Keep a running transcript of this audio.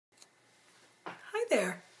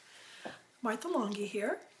there, Martha Longhi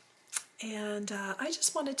here, and I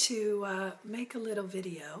just wanted to make a little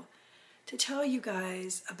video to tell you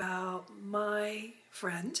guys about my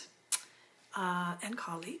friend and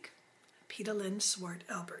colleague, Petalyn Swart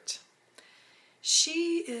Albert.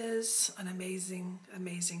 She is an amazing,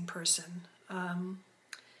 amazing person.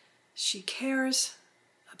 She cares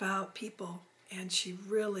about people, and she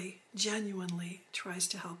really, genuinely tries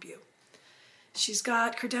to help you. She's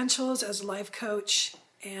got credentials as a life coach,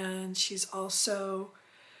 and she's also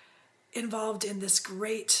involved in this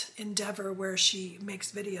great endeavor where she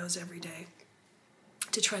makes videos every day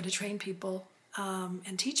to try to train people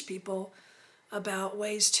and teach people about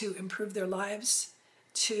ways to improve their lives,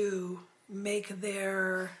 to make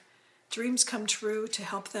their dreams come true, to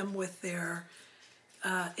help them with their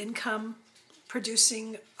income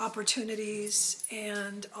producing opportunities,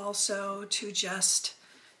 and also to just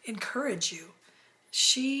encourage you.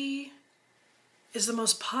 She is the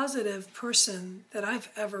most positive person that I've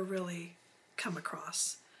ever really come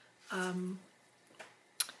across.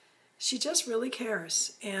 She just really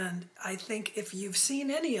cares, and I think if you've seen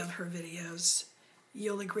any of her videos,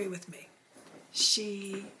 you'll agree with me.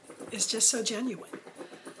 She is just so genuine.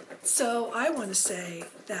 So I want to say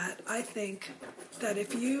that I think that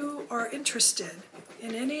if you are interested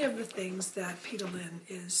in any of the things that Petalyn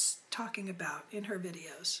is talking about in her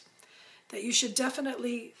videos, that you should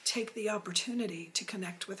definitely take the opportunity to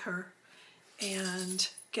connect with her and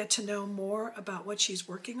get to know more about what she's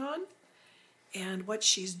working on and what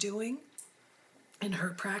she's doing in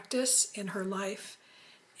her practice, in her life,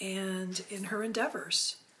 and in her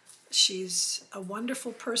endeavors. She's a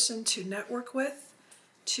wonderful person to network with,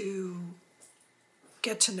 to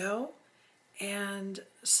get to know, and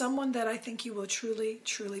someone that I think you will truly,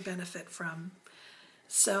 truly benefit from.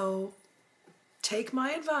 So take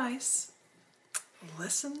my advice.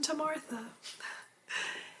 Listen to Martha,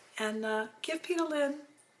 and give Petalyn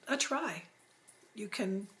a try. You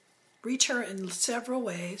can reach her in several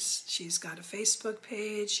ways. She's got a Facebook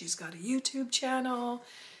page, she's got a YouTube channel,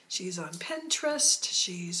 she's on Pinterest,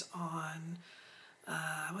 she's on,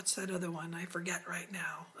 what's that other one? I forget right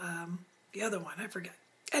now. The other one, I forget.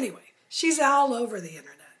 Anyway, she's all over the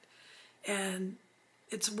internet, and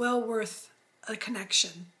it's well worth a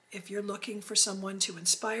connection if you're looking for someone to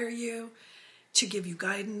inspire you, to give you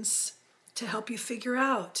guidance, to help you figure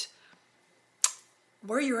out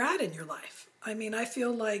where you're at in your life. I mean, I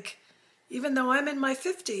feel like even though I'm in my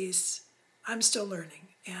 50s, I'm still learning,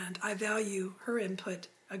 and I value her input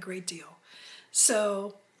a great deal.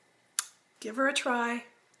 So give her a try,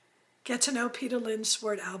 get to know Petalyn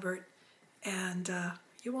Swart Albert, and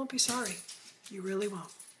you won't be sorry. You really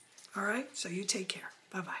won't. All right? So you take care.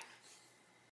 Bye-bye.